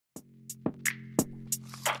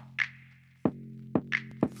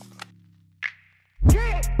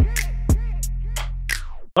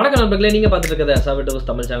வணக்கம் நண்பர்களே, நீங்க பார்த்துட்டு இருக்கிறது எஸ்ஆவிட்டோஸ்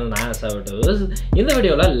தமிழ் சேனல். நான் எஸ்ஆவிட்டோஸ். இந்த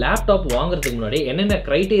வீடியோல லேப்டாப் வாங்குறதுக்கு முன்னாடி என்னென்ன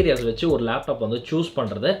கிரைட்டீரியாஸ் வச்சு ஒரு லேப்டாப் வந்து சூஸ்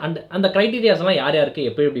பண்றது அண்ட் அந்த கிரைட்டீரியாஸ்லாம் யார் யாருக்கு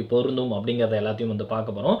எப்படி பொருந்தும் அப்படிங்கறத எல்லாத்தையும் வந்து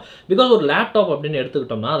பார்க்க போறோம். பிகாஸ் ஒரு லேப்டாப் அப்படின்னு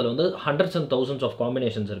எடுத்துக்கிட்டோம்னா அதுல வந்து hundreds and thousands of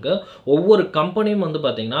combinations இருக்கு. ஒவ்வொரு கம்பெனியும் வந்து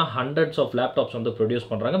பாத்தீங்கன்னா ஹண்ட்ரட்ஸ் ஆஃப் லேப்டாப்ஸ் வந்து ப்ரொடியூஸ்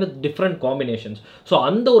பண்றாங்க வித் டிஃப்ரெண்ட் காம்பினேஷன்ஸ். ஸோ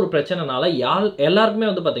அந்த ஒரு பிரச்சனைனால எல்லாருக்குமே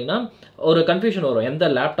வந்து பாத்தீங்கன்னா ஒரு கன்ஃபியூஷன் வரும். எந்த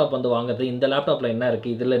லேப்டாப் வந்து வாங்குறது, இந்த லேப்டாப்ல என்ன இருக்கு,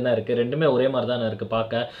 இதுல என்ன இருக்கு, ரெண்டுமே ஒரே மாதிரி தானே இருக்கு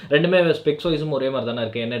பார்க்க, ரெண்டுமே ஸ்பெக்ஸ் வைஸும் ஒரே மாதிரி தானே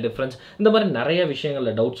இருக்குது, என்ன டிஃப்ரென்ஸ், இந்த மாதிரி நிறைய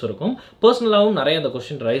விஷயங்களில் டவுட்ஸ் இருக்கும். பர்சனலாகவும் நிறைய இந்த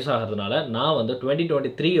கொஸ்டின் ரைஸ் ஆகிறதுனால நான் வந்து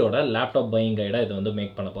 2023யோட லேப்டாப் பையிங் கைடாக இதை வந்து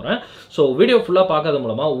மேக் பண்ண போகிறேன். ஸோ வீடியோ ஃபுல்லாக பார்க்கறது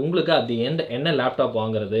மூலமாக உங்களுக்கு அட் தி எண்ட் என்ன லேப்டாப்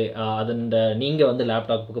வாங்குறது, அது நீங்கள் வந்து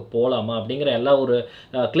லேப்டாப்புக்கு போகலாமா அப்படிங்கிற எல்லா ஒரு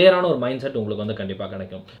கிளியரான ஒரு மைண்ட் செட் உங்களுக்கு வந்து கண்டிப்பாக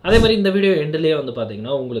கிடைக்கும். அதே மாதிரி இந்த வீடியோ எண்ட்லேயே வந்து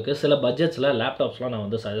பார்த்தீங்கன்னா உங்களுக்கு சில பட்ஜெட்ஸில் லேப்டாப்ஸ்லாம் நான்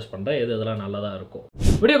வந்து சஜஸ்ட் பண்ணுறேன், எது இதெல்லாம் நல்லதாக இருக்கும்.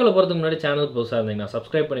 வீடியோக்குள்ள போகிறதுக்கு முன்னாடி சேனல் புதுசாக இருந்தீங்கன்னா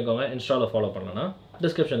சப்ஸ்கிரைப் பண்ணிக்கோங்க. இன்ஸ்டாவில் ஃபாலோ பண்ணலன்னா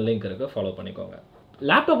டிஸ்கிரிப்ஷன் லிங்க் இருக்குது, ஃபாலோ பண்ணிக்கோங்க.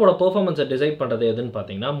 லேப்டாப்போட பெர்ஃபார்மன்ஸை டிசைட் பண்ணுறது எதுன்னு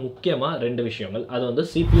பார்த்தீங்கன்னா முக்கியமாக ரெண்டு விஷயங்கள். அது வந்து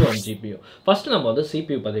CPU அண்ட் GPU. ஃபஸ்ட்டு நம்ம வந்து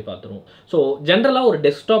CPU பற்றி பார்த்துருவோம். ஸோ ஜென்ரலாக ஒரு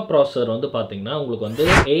டெஸ்க்டாப் ப்ராசஸர் வந்து பார்த்தீங்கன்னா உங்களுக்கு வந்து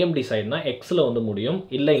AMD சைட்னா எக்ஸில் வந்து முடியும்,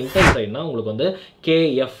 இல்லை இன்டெல் சைட்னா உங்களுக்கு வந்து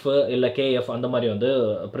KF இல்லை KF அந்த மாதிரி வந்து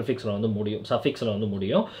ப்ரிஃபிக்ஸில் வந்து முடியும், சஃபிக்ஸில் வந்து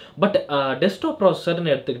முடியும். பட் டெஸ்க்டாப்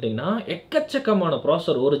ப்ராசஸர்னு எடுத்துக்கிட்டிங்கன்னா எக்கச்சக்கமான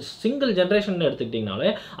ப்ராசஸர், ஒரு சிங்கிள் ஜென்ரேஷன் எடுத்துக்கிட்டிங்கனாலே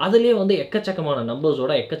அதுலேயே வந்து எக்கச்சக்கமான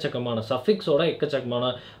நம்பர்ஸோட, எக்கச்சக்கமான சஃபிக்ஸோட,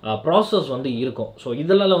 எக்கச்சக்கமான ப்ராசஸர்ஸ் வந்து இருக்கும். ஸோ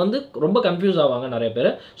இதெல்லாம் வந்து ரொம்ப கன்ஃபியூஸ் ஆவாங்க நிறைய பேர்.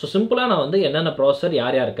 ஸோ சிம்பிளாக நான் வந்து என்னென்ன ப்ராசஸர்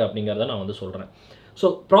யார் யாருக்கு அப்படிங்கிறத நான் வந்து சொல்கிறேன். ஸோ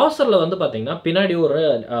ப்ராசஸரில் வந்து பார்த்தீங்கன்னா பின்னாடி ஒரு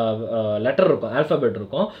லெட்டர் இருக்கும், ஆல்ஃபபெட்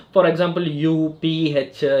இருக்கும். ஃபார் எக்ஸாம்பிள்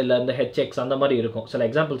UPH இல்லை இந்த HX அந்த மாதிரி இருக்கும். சில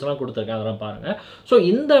எக்ஸாம்பிள்ஸ்லாம் கொடுத்துருக்கேன், அதெல்லாம் பாருங்கள். ஸோ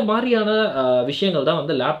இந்த மாதிரியான விஷயங்கள் தான்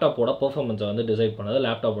வந்து லேப்டாப்போட பெர்ஃபார்மன்ஸை வந்து டிசைட் பண்ணது,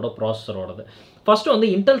 லேப்டாப்போட ப்ராசஸரோடது. ஃபஸ்ட்டு வந்து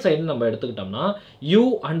இன்டெல் சைடு நம்ம எடுத்துக்கிட்டோம்னா U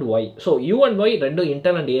and Y. So U and Y ரெண்டும்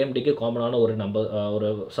இன்டெல் அண்ட் AMDக்கு காமனான ஒரு ஒரு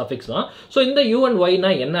சஃபிக்ஸ் தான். ஸோ இந்த U அண்ட்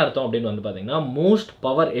Yனா என்ன அர்த்தம் அப்படின்னு வந்து பார்த்தீங்கன்னா மோஸ்ட்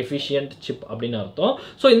பவர் எஃபிஷியன்ட் சிப் அப்படின்னு அர்த்தம்.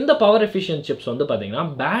 ஸோ இந்த பவர் எஃபிஷியன்ட் சிப்ஸ் வந்து பார்த்தீங்கன்னா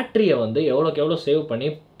பேட்டரியை வந்து எவ்வளோக்கு எவ்வளோ சேவ் பண்ணி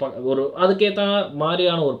ஒரு அதுக்கேற்ற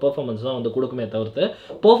மாதிரியான ஒரு பெர்ஃபார்மன்ஸ் தான் வந்து கொடுக்குமே தவிர்த்து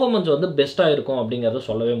பெர்ஃபார்மன்ஸ் வந்து பெஸ்ட்டாக இருக்கும் அப்படிங்கிறத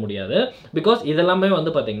சொல்லவே முடியாது. பிகாஸ் இதெல்லாமே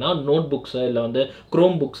வந்து பார்த்தீங்கன்னா நோட் புக்ஸ் இல்லை வந்து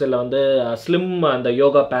க்ரோம் புக்ஸ் இல்லை வந்து ஸ்லிம் அந்த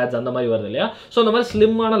யோகா பேட்ஸ் அந்த மாதிரி வருது இல்லையா. ஸோ அந்த மாதிரி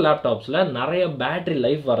ஸ்லிம்மான லேப்டாப்ஸில் நிறைய பேட்டரி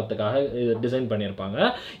லைஃப் வரதுக்காக டிசைன் பண்ணியிருப்பாங்க.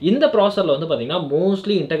 இந்த ப்ராசஸரில் வந்து பார்த்தீங்கன்னா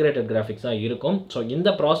மோஸ்ட்லி இன்டகிரேட்டட் கிராஃபிக்ஸ் தான் இருக்கும். ஸோ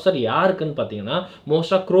இந்த ப்ராசஸர் யாருக்குன்னு பார்த்தீங்கன்னா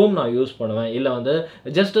மோஸ்ட்டாக க்ரோம் நான் யூஸ் பண்ணுவேன், இல்லை வந்து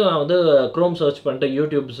ஜஸ்ட் நான் வந்து க்ரோம் சர்ச் பண்ணிட்டு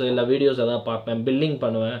யூடியூப்ஸ் இல்லை வீடியோஸ் எதாவது பார்ப்பேன், பில்லிங்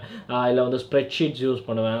பண்ணுவேன், இல்லை வந்து ஸ்ப்ரெட்ஷீட்ஸ் யூஸ்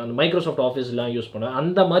பண்ணுவேன், அந்த மைக்ரோசாஃப்ட் ஆஃபீஸ்லாம் யூஸ் பண்ணுவேன்.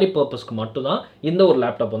 அந்த மாதிரி பர்பஸ்க்கு மட்டும்தான் இந்த ஒரு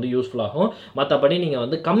லேப்டாப் வந்து யூஸ்ஃபுல் ஆகும். மற்றபடி நீங்கள்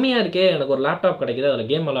வந்து கம்மியாக இருக்கே எனக்கு ஒரு லேப்டாப் கிடைக்கிது அதில்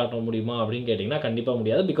கேம் விளையாட முடியுமா அப்படின்னு கேட்டிங்கன்னா கண்டிப்பாக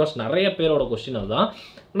முடியாது. பிகாஸ் நிறைய பேரோட கொஸ்டின் அதுதான்.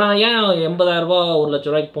 நான் ஏன் 80,000 ரூபா 1,00,000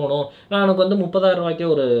 ரூபாய்க்கு போகணும், நான் எனக்கு வந்து 30,000 ரூபாய்க்கே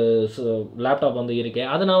ஒரு லேப்டாப் வந்து இருக்கேன்,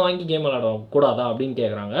 அதை நான் வாங்கி கேம் விளையாட கூடாதா அப்படின்னு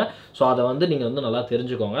கேட்குறாங்க. ஸோ அதை வந்து நீங்கள் வந்து நல்லா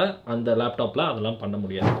தெரிஞ்சுக்கோங்க, அந்த லேப்டாப்பில் அதெல்லாம் பண்ண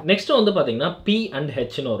முடியாது. நெக்ஸ்ட் வந்து பார்த்தீங்கன்னா P அண்ட்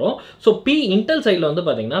Hன்னு வரும். ஸோ P இன்டெல் சைடில் வந்து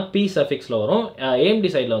பார்த்தீங்கன்னா P சஃபிக்ஸில் வரும், AMD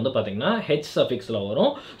சைடில் வந்து பார்த்தீங்கன்னா H சஃபிக்ஸில்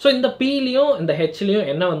வரும். ஸோ இந்த Pலையும் இந்த Hலையும்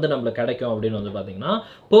என்ன வந்து நம்மளுக்கு கிடைக்கும் அப்படின்னு வந்து பார்த்தீங்கன்னா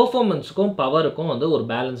பெர்ஃபார்மன்ஸுக்கும் பவருக்கும் வந்து ஒரு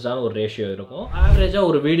பேலன்ஸ்டான ஒரு ரேஷியோ இருக்கும். ஆவரேஜாக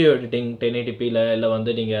ஒரு வீடியோ எடிட்டிங் 1080pல இல்லை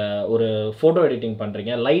வந்து நீங்கள் ஒரு ஃபோட்டோ எடிட்டிங்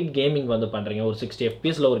பண்ணுறீங்க, லைட் கேமிங் வந்து பண்ணுறீங்க, ஒரு 60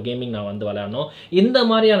 FPSல ஒரு கேமிங் நான் வந்து விளையாடணும், இந்த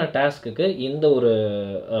மாதிரியான டாஸ்க்கு இந்த ஒரு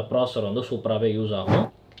ப்ராசஸர் வந்து சூப்பராகவே யூஸ் ஆகும்.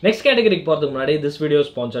 நெக்ஸ்ட் கேட்டகரிக்கு போகிறதுக்கு முன்னாடி this video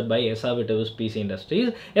sponsored by எஸ்ஆவிட்டோஸ் PC Industries.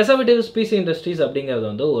 எஸ்ஆவிட்டோஸ் PC Industries அப்படிங்கிறது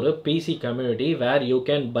வந்து ஒரு PC community where you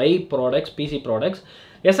can buy products, PC products.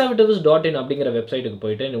 esavitavus.in அப்படிங்கிற வெப்சைட்டுக்கு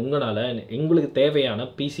போயிட்டு உங்களால் உங்களுக்கு தேவையான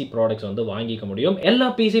PC ப்ராடக்ட்ஸ் வந்து வாங்கிக்க முடியும். எல்லா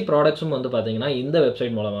PC ப்ராடக்ட்ஸும் வந்து பார்த்தீங்கன்னா இந்த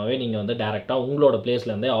வெப்சைட் மூலமாகவே நீங்கள் வந்து டேரெக்டாக உங்களோட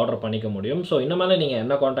பிளேஸ்லேருந்தே ஆர்டர் பண்ணிக்க முடியும். ஸோ இன்னமாதிரி நீங்கள்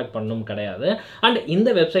என்ன காண்டாக்ட் பண்ணணும் கிடையாது. அண்ட்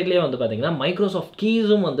இந்த வெப்சைட்லேயே வந்து பார்த்தீங்கன்னா மைக்ரோசாஃப்ட்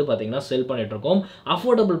கீஸும் வந்து பார்த்தீங்கன்னா செல் பண்ணிகிட்ருக்கோம்.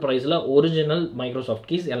 அஃபோர்டபுள் ப்ரைஸில் ஒரிஜினல் மைக்ரோசாஃப்ட்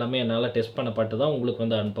கீஸ் எல்லாமே என்னால் டெஸ்ட் பண்ணப்பட்டு தான் உங்களுக்கு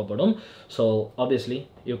வந்து அனுப்பப்படும். So obviously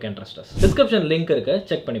you can trust as. Description link இருக்குது,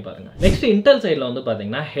 செக் பண்ணி பாருங்கள். நெக்ஸ்ட் இன்டெல் சைடில் வந்து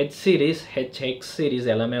பார்த்தீங்கன்னா H சீரிஸ், HX சீரிஸ்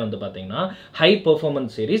எல்லாமே வந்து பார்த்தீங்கன்னா ஹை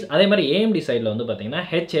பெர்ஃபார்மன்ஸ் சீரிஸ். அதே மாதிரி AMD சைடில் வந்து பார்த்தீங்கன்னா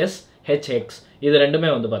HS, HX இது ரெண்டுமே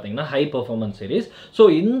வந்து பார்த்தீங்கன்னா ஹை பெர்ஃபார்மன்ஸ் சீரிஸ். ஸோ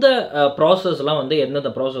இந்த ப்ராசஸ்லாம் வந்து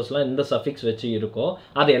எந்தெந்த ப்ராசஸ்லாம் இந்த சஃபிக்ஸ் வச்சு இருக்கோ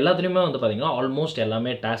அது எல்லாத்துலேயுமே வந்து பார்த்தீங்கன்னா ஆல்மோஸ்ட்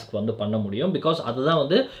எல்லாமே டாஸ்க் வந்து பண்ண முடியும். பிகாஸ் அதுதான்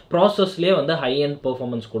வந்து ப்ராசஸ்லேயே வந்து ஹை அண்ட்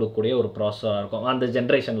பெர்ஃபார்மன்ஸ் கொடுக்கக்கூடிய ஒரு ப்ராசஸாக இருக்கும் அந்த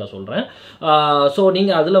ஜென்ரேஷனில் சொல்கிறேன். ஸோ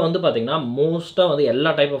நீங்கள் அதில் வந்து பார்த்தீங்கன்னா மோஸ்ட்டாக வந்து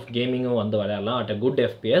எல்லா டைப் ஆஃப் கேமிங்கும் வந்து விளையாடலாம் at a good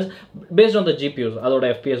FPS based on the GPUs. அதோட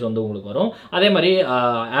FPS வந்து உங்களுக்கு வரும். அதே மாதிரி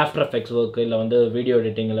ஆஃப்டர் எஃபெக்ட்ஸ் ஒர்க் இல்லை வந்து வீடியோ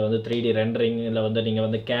எடிட்டிங் இல்லை வந்து 3D ரெண்டரிங் இல்லை வந்து நீங்கள்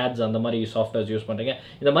வந்து கேட்ஸ் அந்த மாதிரி சாஃப்ட்வேர்ஸ் யூஸ் பண்ணுறீங்க,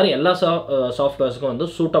 இந்த மாதிரி எல்லா சாஃப்ட்வேர்ஸுக்கும் வந்து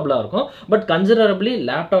சூட்டபிளாக இருக்கும். பட் கன்சிடரபிளி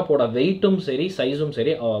லேப்டாப்போட வெயிட்டும் சரி சைஸும்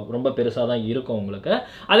சரி ரொம்ப பெருசாக தான் இருக்கும் உங்களுக்கு.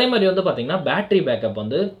 அதே மாதிரி வந்து பார்த்தீங்கன்னா பேட்டரி பேக்கப்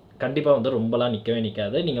வந்து கண்டிப்பாக வந்து ரொம்பலாம்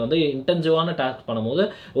நிற்காது. நீங்கள் வந்து இன்டென்சிவான டாஸ்க் பண்ணும்போது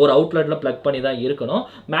ஒரு அவுட்லெட்டில் ப்ளக் பண்ணி தான் இருக்கணும்.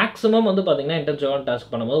 மேக்ஸிமம் வந்து பார்த்தீங்கன்னா இன்டென்சிவான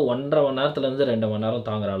டாஸ்க் பண்ணும்போது 1.5 மணி நேரத்துலேருந்து 2 மணி நேரம்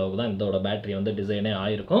தாங்குற அளவுக்கு தான் இதோட பேட்டரி வந்து டிசைனே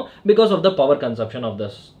ஆயிருக்கும், because of the power consumption of the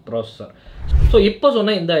processor. So இப்போ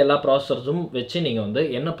சொன்ன இந்த எல்லா ப்ராசஸர்ஸும் வச்சு நீங்கள் வந்து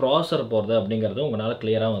என்ன ப்ராசஸர் போகிறது அப்படிங்கிறது உங்களால்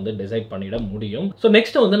கிளியராக வந்து டிசைட் பண்ணிட முடியும். ஸோ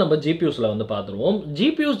நெக்ஸ்ட் வந்து நம்ம ஜிபியூஸில் வந்து பார்த்துருவோம்.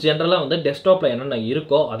 ஜிபியூஸ் ஜென்ரலாக வந்து டெஸ்க்டாப்பில் என்னென்ன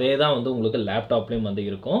இருக்கோ அதே தான் வந்து உங்களுக்கு லேப்டாப்லேயும் வந்து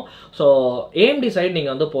இருக்கும். ஸோ AMD சைடு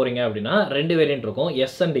நீங்கள் வந்து போகிறீங்க அப்படின்னா 2 வேரியன்ட் இருக்கும்,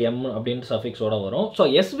 S and M அப்படின்னு சஃபிக்ஸோட வரும். ஸோ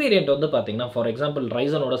S வேரியன்ட் வந்து பார்த்தீங்கன்னா ஃபார் எக்ஸாம்பிள்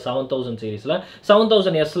ரைசனோட 7000 சீரிஸில்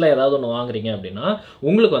 7000Sல ஏதாவது ஒன்று வாங்குறீங்க அப்படின்னா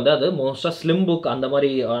உங்களுக்கு வந்து அது மோஸ்ட்டாக ஸ்லிம் புக் அந்த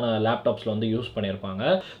மாதிரியான லேப்டாப்ஸில் வந்து யூஸ் பண்ணியிருப்பாங்க.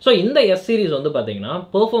 ஸோ இந்த S சீரிஸ் வந்து பார்த்தீங்கன்னா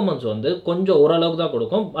பெர்ஃபார்மன்ஸ் வந்து கொஞ்சம் ஓரளவுக்கு தான்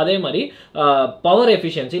கொடுக்கும், அதே மாதிரி பவர்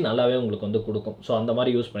எஃபிஷியன்சி நல்லாவே உங்களுக்கு வந்து கொடுக்கும். ஸோ அந்த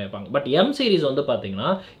மாதிரி யூஸ் பண்ணியிருப்பாங்க. பட் M சீரிஸ் வந்து பார்த்தீங்கன்னா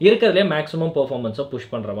இருக்கிறதுலே மேக்ஸிமம் பெர்ஃபார்மன்ஸை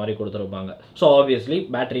புஷ் பண்ணுற மாதிரி கொடுத்துருப்பாங்க. ஸோ ஆப்வியஸ்லி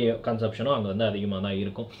பேட்டரி கன்சப்ஷனும் அங்கே வந்து அதிகமாக தான்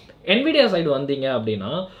இருக்கும். NVIDIA சைடு வந்தீங்க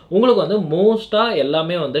அப்படின்னா உங்களுக்கு வந்து மோஸ்ட்டாக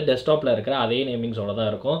எல்லாமே வந்து டெஸ்க்டாப்பில் இருக்கிற அதே நேமிங்ஸோட தான்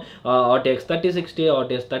இருக்கும். RTX 3060,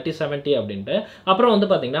 RTX 3070 அப்படின்ட்டு. அப்புறம் வந்து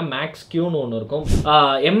பார்த்தீங்கன்னா மேக்ஸ் கியூன்னு ஒன்று இருக்கும்,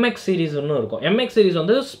 MX சீரிஸ்ன்னு இருக்கும். MX சீரிஸ்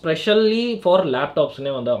வந்து ஸ்பெஷலி ஃபார்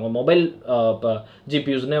லேப்டாப்ஸ்னே வந்து அவங்க மொபைல்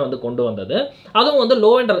ஜிபியூஸ்னே வந்து கொண்டு வந்தது. அதுவும் வந்து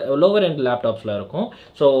லோவர் எண்ட் லேப்டாப்ஸில் இருக்கும்.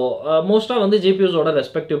 ஸோ மோஸ்ட்டாக வந்து ஜிபியூஸோட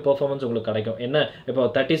ரெஸ்பெக்டிவ் பெர்ஃபார்மன்ஸ் உங்களுக்கு கிடைக்கும். என்ன இப்போ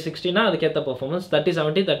 3060னா அதுக்கேற்ற பெர்ஃபார்மன்ஸ்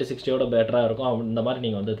 3070 3060யோட பெட்டராக இருக்கும். இந்த மாதிரி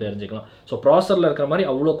நீங்கள் வந்து தெரிஞ்சுக்கலாம். ஸோ ப்ராசரில் இருக்கிற மாதிரி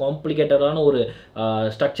அவ்வளோ காம்ப்ளிகேட்டடான ஒரு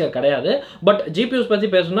ஸ்ட்ரக்சர் கிடையாது. பட் ஜிபியூஸ் பற்றி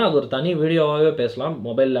பேசணும்னா அது ஒரு தனி வீடியோவாகவே பேசலாம்.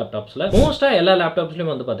 மொபைல் லேப்டாப்ஸில் மோஸ்ட்டாக எல்லா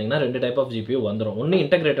லேப்டாப்ஸ்லையும் வந்து பார்த்தீங்கன்னா 2 டைப் ஆஃப் ஜிபியூ வந்துடும். ஒன்று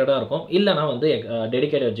இன்டெகிரேட்டடாக இருக்கும், இல்லைனா வந்து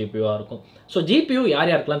டெடிகேட்டட் ஜிபியூவாக இருக்கும். ஸோ ஜிபியூ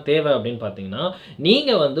யார் யாருக்கெல்லாம் தேவை அப்படின்னு பார்த்தீங்கன்னா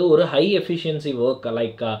நீங்கள் வந்து ஒரு high efficiency work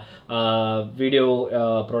like video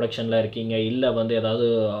ப்ரொடக்ஷனில் இருக்கீங்க, இல்லை வந்து ஏதாவது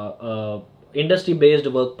இண்டஸ்ட்ரி பேஸ்டு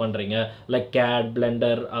ஒர்க் பண்ணுறீங்க லைக் கேட்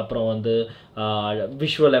பிளெண்டர், அப்புறம் வந்து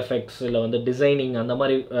விஷுவல் எஃபெக்ட்ஸ், இல்லை வந்து டிசைனிங் அந்த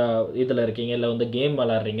மாதிரி இதில் இருக்கீங்க, இல்லை வந்து கேம்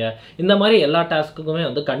விளாட்றீங்க, இந்த மாதிரி எல்லா டாஸ்க்குக்குமே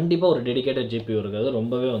வந்து கண்டிப்பாக ஒரு டெடிகேட்டட் ஜிபியூ இருக்கிறது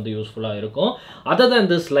ரொம்பவே வந்து யூஸ்ஃபுல்லாக இருக்கும். அதர்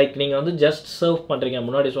தேன் திஸ் லைக் நீங்கள் வந்து ஜஸ்ட் சர்வ் பண்ணுறீங்க,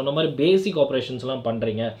 முன்னாடி சொன்ன மாதிரி பேசிக் ஆப்ரேஷன்ஸ்லாம்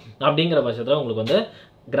பண்ணுறீங்க அப்படிங்கிற பட்சத்தில் உங்களுக்கு வந்து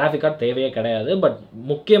கிராஃபிக் கார்டு தேவையே கிடையாது. பட்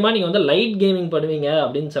முக்கியமாக நீங்கள் வந்து லைட் கேமிங் பண்ணுவீங்க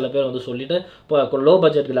அப்படின்னு சில பேர் வந்து சொல்லிட்டு இப்போ லோ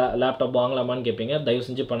பட்ஜெட் லேப்டாப் வாங்கலாமான்னு கேட்பீங்க. தயவு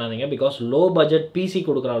செஞ்சு பண்ணாதீங்க, பிகாஸ் லோ பட்ஜெட் பிசி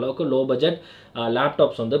கொடுக்குற அளவுக்கு லோ பட்ஜெட்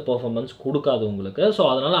லேப்டாப்ஸ் வந்து பெர்ஃபார்மன்ஸ் கொடுக்காது உங்களுக்கு. ஸோ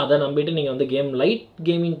அதனால் அதை நம்பிட்டு நீங்கள் வந்து லைட்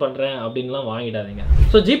கேமிங் பண்ணுறேன் அப்படின்லாம் வாங்கிடாதீங்க.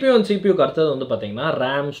 ஸோ ஜிபியூ அண்ட் சிபியூக்கு அடுத்தது வந்து பார்த்தீங்கன்னா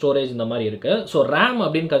ரேம், ஸ்டோரேஜ் இந்த மாதிரி இருக்குது. ஸோ ரேம்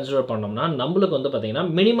அப்படின்னு கன்சிடர் பண்ணோம்னா நம்மளுக்கு வந்து பார்த்தீங்கன்னா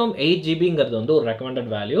மினிமம் 8GB வந்து ஒரு recommended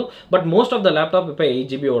value. But most of the laptop இப்போ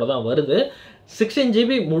 8GB தான் வருது.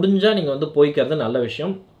 16GB முடிஞ்சால் நீங்கள் வந்து போய்க்கிறது நல்ல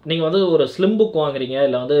விஷயம். நீங்கள் வந்து ஒரு ஸ்லிம் புக் வாங்குறீங்க,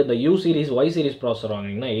 இல்லை வந்து இந்த U series Y series processor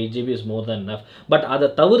வாங்குறீங்கன்னா 8GB is more then enough. But அதை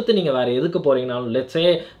தவிர்த்து நீங்கள் வேறு எதுக்கு போகிறீங்கனாலும் லெட்ஸே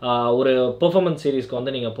ஒரு பெர்ஃபார்மன்ஸ் சீரிஸ்க்கு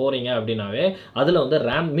வந்து நீங்கள் போகிறீங்க அப்படின்னாவே அதில் வந்து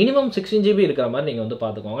ரேம் மினிமம் 16GB இருக்கிற மாதிரி நீங்கள் வந்து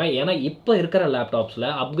பார்த்துக்கோங்க. ஏன்னா இப்போ இருக்கிற லேப்டாப்ஸில்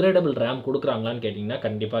அப்கிரேடபிள் ரேம் கொடுக்குறாங்களான்னு கேட்டிங்கன்னா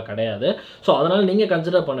கண்டிப்பாக கிடையாது. ஸோ அதனால் நீங்கள்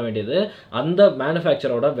கன்சிடர் பண்ண வேண்டியது அந்த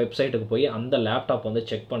மேனுஃபேக்சரோட வெப்சைட்டுக்கு போய் அந்த லேப்டாப் வந்து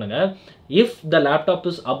செக் பண்ணுங்கள். If the laptop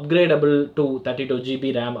is upgradable to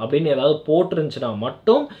 32GB RAM அப்படின்னு ஏதாவது போட்டுருந்துச்சுன்னா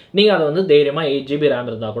மட்டும் நீங்கள் அதை வந்து தைரியமாக 8GB ரேம்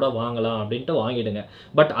இருந்தால் கூட வாங்கலாம் அப்படின்ட்டு வாங்கிடுங்க.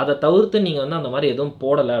 பட் அதை தவிர்த்து நீங்கள் வந்து அந்த மாதிரி எதுவும்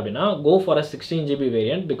போடலை அப்படின்னா go for a 16GB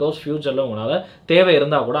variant, because ஃபியூச்சரில் உங்களால் தேவை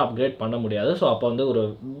இருந்தால் கூட அப்கிரேட் பண்ண முடியாது. ஸோ அப்போ வந்து ஒரு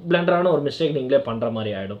பிளண்டரான ஒரு மிஸ்டேக் நீங்களே பண்ணுற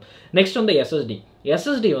மாதிரி ஆகிடும். நெக்ஸ்ட் வந்து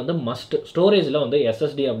SSD வந்து மஸ்ட். ஸ்டோரேஜில் வந்து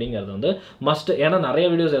SSD அப்படிங்கிறது வந்து மஸ்ட். ஏன்னா நிறைய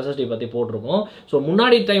வீடியோஸ் SSD பற்றி போட்டிருக்கோம். ஸோ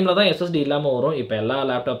முன்னாடி டைமில் தான் SSD இல்லாமல் வரும், இப்போ எல்லா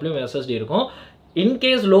லேப்டாப்லேயும் SSD இருக்கும்.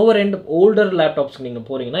 இன்கேஸ் லோவர் எண்ட் ஓல்டர் லேப்டாப்ஸ்க்கு நீங்கள்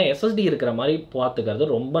போகிறீங்கன்னா SSD இருக்கிற மாதிரி பார்த்துக்கிறது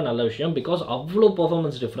ரொம்ப நல்ல விஷயம், பிகாஸ் அவ்வளோ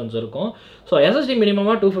பெர்ஃபார்மன்ஸ் டிஃப்ரென்ஸ் இருக்கும். ஸோ SSD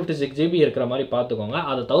மினிமமாக 256GB இருக்கிற மாதிரி பார்த்துக்கோங்க.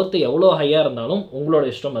 அதை தவிர்த்து எவ்வளோ ஹையாக இருந்தாலும் உங்களோட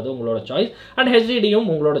இஷ்டம், அது உங்களோட சாய்ஸ். அண்ட் HDDயும்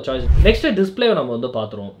உங்களோட சாய்ஸ். நெக்ஸ்ட் டிஸ்பிளே நம்ம வந்து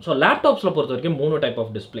பார்த்துருவோம். ஸோ லேப்டாப்ஸில் பொறுத்த வரைக்கும் 3 type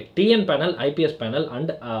of display, TN panel, IPS panel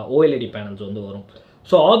and OLED panels வந்து வரும்.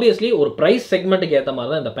 ஸோ ஆப்வியஸ்லி ஒரு ப்ரைஸ் செக்மெண்ட்டுக்கு ஏற்ற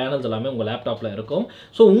மாதிரி தான் இந்த பேனல்ஸ் எல்லாமே உங்கள் லேப்டாப்பில் இருக்கும்.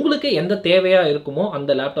 ஸோ உங்களுக்கு எந்த தேவையாக இருக்குமோ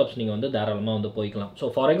அந்த லேப்டாப்ஸ் நீங்கள் வந்து தாராளமாக வந்து போய்க்கலாம். So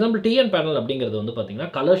for example TN panel அப்படிங்கிறது வந்து பார்த்தீங்கன்னா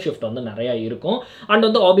கலர் ஷிஃப்ட் வந்து நிறையா இருக்கும். அண்ட்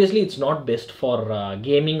வந்து obviously it's not best for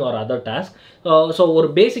gaming R other task. So ஒரு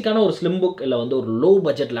பேசிக்கான ஒரு ஸ்லிம் புக் இல்லை வந்து ஒரு லோ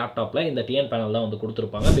பட்ஜெட் லேப்டாப்பில் இந்த TN பேனல் தான் வந்து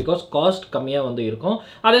கொடுத்துருப்பாங்க, பிகாஸ் காஸ்ட் கம்மியாக வந்து இருக்கும்.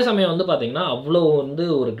 அதே சமயம் வந்து பார்த்தீங்கன்னா அவ்வளோ வந்து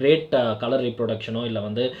ஒரு கிரேட் கலர் ரீப்ரொடக்ஷனோ இல்லை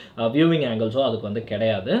வந்து வியூவிங் ஆங்கிள்ஸோ அதுக்கு வந்து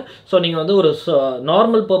கிடையாது. ஸோ நீங்கள் வந்து ஒரு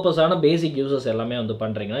நார்மல் பர்பஸான பேசிக் யூசஸ் எல்லாமே வந்து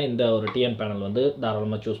பண்ணுறீங்கன்னா இந்த ஒரு டிஎன் பேனல் வந்து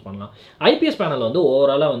தாராளமாக சூஸ் பண்ணலாம். ஐபிஎஸ் பேனல் வந்து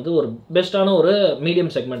ஓவராலாக வந்து ஒரு பெஸ்ட்டான ஒரு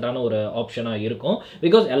மீடியம் செக்மெண்ட்டான ஒரு ஆப்ஷனாக இருக்கும்.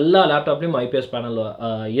 பிகாஸ் எல்லா லேப்டாப்லேயும் ஐபிஎஸ் பேனல்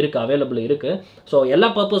இருக்குது, அவைலபிள் இருக்குது. ஸோ எல்லா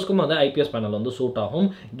பர்பஸ்க்கும் வந்து ஐபிஎஸ் பேனல் வந்து சூட் ஆகும்.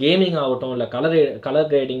 கேமிங் ஆகட்டும், இல்லை கலர்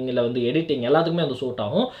கிரேடிங், இல்லை வந்து எடிட்டிங் எல்லாத்துக்குமே வந்து சூட்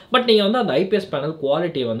ஆகும். பட் நீங்கள் வந்து அந்த ஐபிஎஸ் பேனல்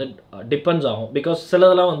குவாலிட்டி வந்து டிபெண்ட்ஸ் ஆகும். பிகாஸ்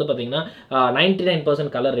சிலதெல்லாம் வந்து பார்த்தீங்கன்னா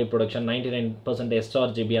 99% கலர் ரீப்ரொடக்ஷன், 99%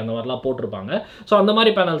 எஸ்ஆர்ஜிபி அந்த மாதிரிலாம் போட்டிருப்பாங்க. ஸோ அந்த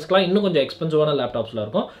மாதிரி பேனல்ஸ்க்குலாம் இன்னும் கொஞ்சம் எக்ஸ்பென்சிவான லேப்டாப்ஸில்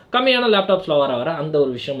இருக்கும். கம்மியான லேப்டாப்ஸில் வர அந்த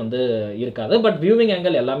ஒரு விஷயம் வந்து இருக்காது. பட் வியூவிங்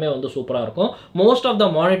ஆங்கிள் எல்லாமே வந்து சூப்பராக இருக்கும். மோஸ்ட் ஆஃப் த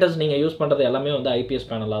மானிட்டர்ஸ் நீங்கள் யூஸ் பண்ணுறது எல்லாமே வந்து ஐபிஎஸ்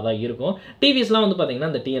பேனலாக தான் இருக்கும். டிவிஸ்லாம் வந்து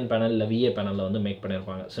பார்த்தீங்கன்னா இந்த டிஎன் பேனல் இல்லை விஏ பேனலில் வந்து மேக்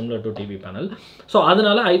பண்ணியிருப்பாங்க, similar to TV panel. So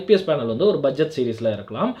அதனால ஐபிஎஸ் பேனல் வந்து ஒரு பட்ஜெட் சீரீஸில்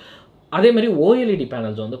இருக்கலாம். அதே மாதிரி ஓஎல்இடி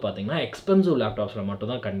பேனல்ஸ் வந்து பார்த்தீங்கன்னா எக்ஸ்பென்சிவ் லேப்டாப்ஸில்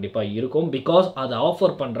மட்டும் தான் கண்டிப்பாக இருக்கும். பிகாஸ் அது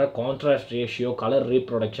ஆஃபர் பண்ணுற கான்ட்ராஸ்ட் ரேஷியோ, கலர்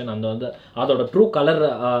ரீப்ரொடக்ஷன், அந்த வந்து அதோட ட்ரூ கலர்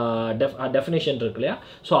டெஃபினேஷன் இருக்கு இல்லையா,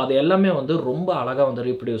 ஸோ அது எல்லாமே வந்து ரொம்ப அழகாக வந்து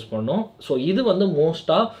ரீப்ரொடியூஸ் பண்ணும். ஸோ இது வந்து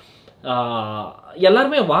மோஸ்ட்டாக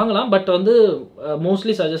எல்லாருமே வாங்கலாம். பட் வந்து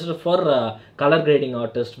mostly suggested for colour grading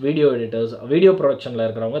artist, video editors, video ப்ரொடக்ஷனில்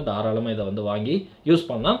இருக்கிறவங்க தாராளமாக இதை வந்து வாங்கி யூஸ்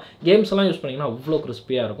பண்ணலாம். கேம்ஸ் எல்லாம் யூஸ் பண்ணிங்கன்னா அவ்வளோ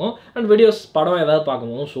கிறிஸ்பியாக இருக்கும். அண்ட் வீடியோஸ், படம் ஏதாவது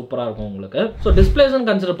பார்க்கும்போதும் சூப்பராக இருக்கும் உங்களுக்கு. ஸோ டிஸ்பிளேஸ்ன்னு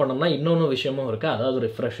கன்சிடர் பண்ணோம்னா இன்னொன்று விஷயமும் இருக்குது, அதாவது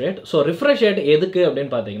refresh rate. So refresh rate எதுக்கு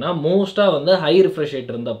அப்படின்னு பார்த்தீங்கன்னா, மோஸ்ட்டாக வந்து ஹை ரிஃப்ரெஷ்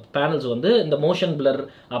ரேட் இருந்த பேனல்ஸ் வந்து இந்த மோஷன் பிளர்,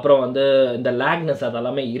 அப்புறம் வந்து இந்த லேக்னஸ்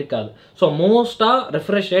அதெல்லாமே இருக்காது. ஸோ மோஸ்ட்டாக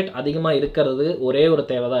ரிஃப்ரெஷ் ரேட் அதிகமாக இருக்கிறது ஒரே ஒரு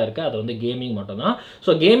தேவை தான் இருக்குது, அது வந்து கேமிங் மட்டும்தான்.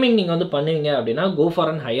 ஸோ கேமிங் நீங்கள் வந்து பண்ணுவீங்க அப்படின்னா go for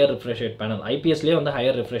and higher refresh rate panel. ஐபிஎஸ்லேயே வந்து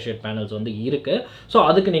ஹையர் ரிஃப்ரெஷ் ரேட் பேனல்ஸ் வந்து இருக்குது. ஸோ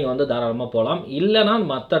அதுக்கு நீங்கள் வந்து தாராளமாக போகலாம். இல்லைனா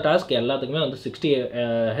மற்ற டாஸ்க் எல்லாத்துக்குமே வந்து 60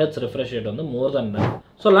 Hz ரிஃப்ரெஷ் ரேட் வந்து மோர் தென்.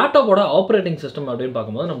 ஸோ லேப்டாப்போட ஆப்ரேட்டிங் சிஸ்டம் அப்படின்னு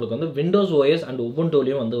பார்க்கும்போது நம்மளுக்கு வந்து விண்டோஸ் ஓஎஸ் அண்ட்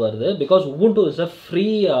உபுண்டுலையும் வந்து வருது. Because Ubuntu is a free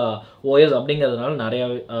OS அப்படிங்கிறதுனால நிறைய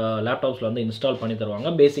லேப்டாப்ஸில் வந்து இன்ஸ்டால் பண்ணி தருவாங்க,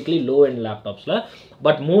 basically low end லேப்டாப்ஸில்.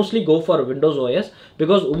 But mostly go for Windows OS.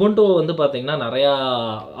 Because Ubuntu வந்து பார்த்தீங்கன்னா நிறையா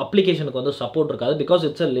அப்ளிகேஷனுக்கு வந்து சப்போர்ட் இருக்காது. Because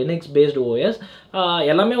it's a Linux based OS.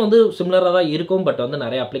 எல்லாமே வந்து சிமிலராக தான் இருக்கும். பட் வந்து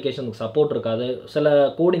நிறைய அப்ளிகேஷனுக்கு சப்போர்ட் இருக்காது. சில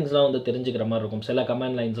கோடிங்ஸ்லாம் வந்து தெரிஞ்சுக்கிற மாதிரி இருக்கும், சில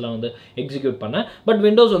கமாண்ட் லைன்ஸ்லாம் வந்து எக்ஸிக்யூட் பண்ண. பட்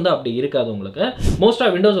விண்டோஸ் வந்து அப்படி இருக்காது உங்களுக்கு. மோஸ்ட்டாக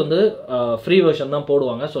விண்டோஸ் வந்து ஃப்ரீ வெர்ஷன் தான்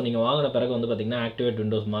போடுவாங்க. ஸோ நீங்கள் வாங்கின பிறகு வந்து பார்த்தீங்கன்னா ஆக்டிவேட்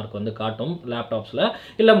விண்டோஸ் மார்க் வந்து காட்டும் லேப்டாப்ஸில்.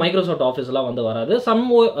 இல்லை மைக்ரோசாஃப்ட் ஆஃபீஸ்லாம் வந்து வராது. சம்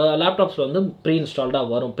லேப்டாப்ஸில் வந்து ப்ரீ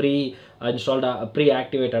இன்ஸ்டால்டாக வரும், ப்ரீ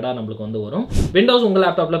ஆக்டிவேட்டடாக நம்மளுக்கு வந்து வரும். விண்டோஸ் உங்கள்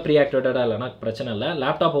லேப்டாப்பில் ப்ரீ ஆக்டிவேட்டடாக இல்லைனா பிரச்சனை இல்லை.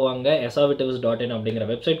 லேப்டாப் வாங்க, esavitives.in அப்படிங்கிற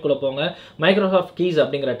வெப்சைட்குள்ளே போங்க. மைக்ரோசாஃப்ட் கீஸ்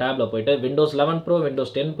அப்படிங்கிற டேப்பில் போயிட்டு Windows 11 Pro,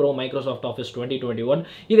 Windows 10 Pro, Microsoft office 2021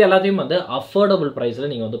 இது எல்லாத்தையும் வந்து அஃபோர்டபுள் ப்ரைஸில்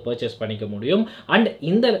நீங்கள் வந்து பர்ச்சேஸ் பண்ணிக்க முடியும். அண்ட்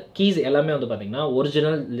இந்த கீஸ் எல்லாமே வந்து பார்த்தீங்கன்னா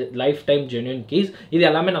original life time genuine keys. இது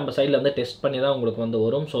எல்லாமே நம்ம சைடில் வந்து டெஸ்ட் பண்ணி தான் உங்களுக்கு வந்து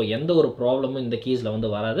வரும். ஸோ எந்த ஒரு ப்ராப்ளமும் இந்த கீஸில்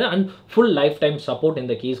வந்து வராது. And full life time support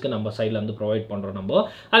இந்த கீஸ்க்கு நம்ம சைடில் வந்து ப்ரொவைட் பண்ணுறோம் நம்ம.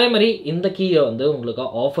 அதே மாதிரி இந்த கீயை வந்து உங்களுக்கு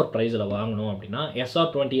ஆஃபர் ப்ரைஸில் வாங்கணும் அப்படின்னா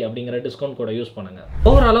SR20 அப்படிங்கிற டிஸ்கவுண்ட் கோடை யூஸ் பண்ணுங்கள்.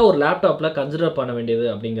 ஓவராலாக ஒரு லேப்டாப்பில் கன்சிடர் பண்ண வேண்டியது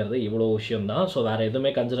அப்படிங்கிறது இவ்வளோ விஷயம் தான். ஸோ வேறு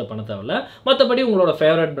எதுவுமே கன்சிடர் பண்ண தேவையில்ல. மற்றபடி உங்களோட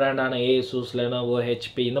ஃபேவரட் பிராண்டான ஏசூஸ், லெனோவோ,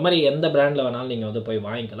 ஹெச்பி இந்த மாதிரி எந்த பிராண்டில் வேணாலும் நீங்கள் வந்து போய்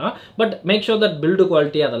வாங்கிக்கலாம். But make sure that build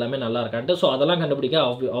quality அதெல்லாமே நல்லா இருக்கான்ட்டு. ஸோ அதெல்லாம் கண்டுபிடிக்க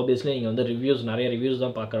ஆப்வியஸ்லி நீங்கள் வந்து நிறைய ரிவ்யூஸ்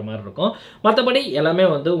தான் பார்க்குற மாதிரி இருக்கும். மற்றபடி எல்லாமே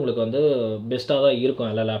வந்து உங்களுக்கு வந்து பெஸ்ட்டாக தான்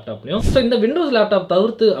இருக்கும் எல்லா லேப்டாப்லையும். ஸோ இந்த விண்டோஸ் லேப்டாப்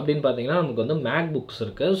தவிர்த்து அப்படின்னு பார்த்தீங்கன்னா நமக்கு வந்து மேக் புக்ஸ்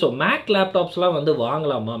இருக்குது. ஸோ மேக் லேப்டாப்ஸ்லாம் வந்து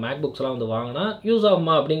வாங்கலாமா, மேக் புக்ஸ்லாம் வந்து வாங்கினா யூஸ்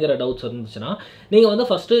ஆகுமா அப்படிங்கிற டவுட்ஸ் இருந்துச்சுன்னா நீங்கள் வந்து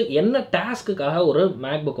ஃபஸ்ட்டு என்ன டாஸ்க்குக்காக ஒரு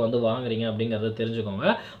மேக் புக் வந்து வாங்குறீங்க அப்படிங்கிறத தெரிஞ்சுக்கோங்க.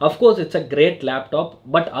 Of course it's a great laptop.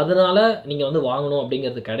 But அதனால நீங்கள் வந்து வாங்கணும்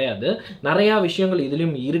அப்படிங்கிறது கிடையாது. நிறையா விஷயங்கள்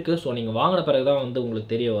இதுலேயும் இருக்குது. ஸோ நீங்கள் வாங்கின பிறகு தான் வந்து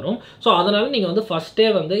உங்களுக்கு தெரிய வரும். ஸோ அதனால் நீங்கள் வந்து ஃபஸ்ட்டே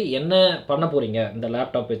வந்து என்ன பண்ண போகிறீங்க இந்த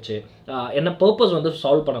லேப்டாப் வச்சு, என்ன பர்பஸ் வந்து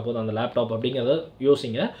சால்வ் பண்ண போகுது அந்த லேப்டாப் அப்படிங்கிறத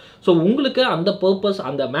யோசிங்க. ஸோ உங்களுக்கு அந்த பர்பஸ்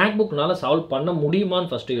அந்த மேக் புக்னால சால்வ் பண்ண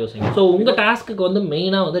முடியுமான்னு ஃபஸ்ட்டு யோசிங்க. ஸோ உங்கள் டாஸ்க்கு வந்து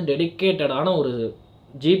மெயினாக வந்து டெடிக்கேட்டடான ஒரு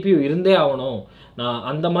ஜிபியூ இருந்தே ஆகணும். நான்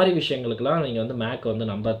அந்த மாதிரி விஷயங்களுக்குலாம் நீங்கள் வந்து மேக் வந்து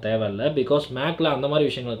நம்ப தேவையில்லை. பிகாஸ் மேக்கில் அந்த மாதிரி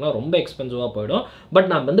விஷயங்களுக்குலாம் ரொம்ப எக்ஸ்பென்சிவாக போயிடும். பட்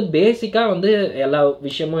நான் வந்து பேசிக்காக வந்து எல்லா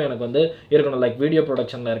விஷயமும் எனக்கு வந்து இருக்கணும். லைக் வீடியோ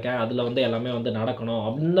ப்ரொடக்ஷனில் இருக்கேன், அதில் வந்து எல்லாமே வந்து நடக்கணும்.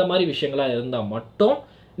 அந்த மாதிரி விஷயங்களாக இருந்தால் மட்டும்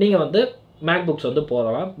நீங்கள் வந்து மேக் புக்ஸ் வந்து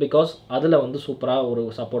போகலாம். பிகாஸ் அதில் வந்து சூப்பராக ஒரு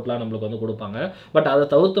சப்போர்ட்லாம் நம்மளுக்கு வந்து கொடுப்பாங்க. பட் அதை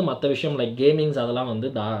தவிர்த்து மற்ற விஷயம் லைக் கேமிங்ஸ் அதெல்லாம் வந்து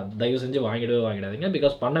தயவு செஞ்சு வாங்கிடாதீங்க.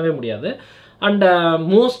 பிகாஸ் பண்ணவே முடியாது. And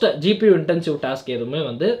most GPU intensive task எதுவுமே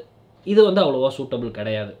வந்து இது வந்து அவ்வளோவா சூட்டபிள்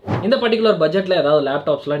கிடையாது. இந்த பர்டிகுலர் பட்ஜெட்டில் ஏதாவது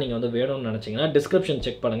லேப்டாப்ஸ்லாம் நீங்கள் வந்து வேணும்னு நினச்சிங்கன்னா டிஸ்கிரிப்ஷன்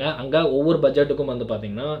செக் பண்ணுங்கள். அங்கே ஒவ்வொரு பட்ஜெட்டுக்கும் வந்து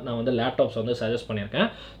பார்த்தீங்கன்னா நான் வந்து லேப்டாப்ஸ் வந்து சஜஸ்ட் பண்ணியிருக்கேன்.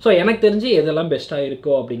 ஸோ எனக்கு தெரிஞ்சு எதெல்லாம் பெஸ்ட்டாக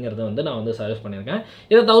இருக்கோ அப்படிங்கிறத வந்து நான் வந்து சஜஸ்ட் பண்ணியிருக்கேன்.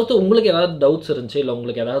 இதை தவிர்த்து உங்களுக்கு ஏதாவது டவுட்ஸ் இருந்துச்சு, இல்லை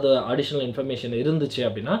உங்களுக்கு ஏதாவது அடிஷ்னல் இன்ஃபர்மேஷன் இருந்துச்சு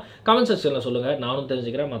அப்படின்னா கமெண்ட் செக்ஷனில் சொல்லுங்கள். நானும்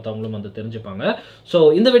தெரிஞ்சுக்கிறேன், மற்றவங்களும் வந்து தெரிஞ்சுப்பாங்க. ஸோ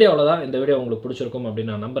இந்த வீடியோ அவ்வளோதான். இந்த வீடியோ உங்களுக்கு பிடிச்சிருக்கும்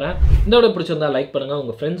அப்படின்னு நான் நம்புகிறேன். இந்த வீடியோ பிடிச்சிருந்தா லைக் பண்ணுங்கள்.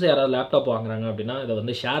 உங்கள் ஃப்ரெண்ட்ஸ் யாராவது லேப்டாப் வாங்குறாங்க அப்படின்னா இதை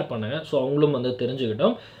வந்து ஷேர் பண்ணுங்கள். ஸோ அவங்களும் வந்து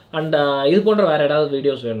தெரிஞ்சுக்கிட்டோம். அண்ட் இது போன்ற வேறு ஏதாவது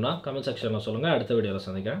வீடியோஸ் வேணும்னா கமெண்ட் செக்ஷனில் சொல்லுங்கள். அடுத்த வீடியோவில்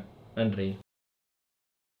சந்திக்கிறேன். நன்றி.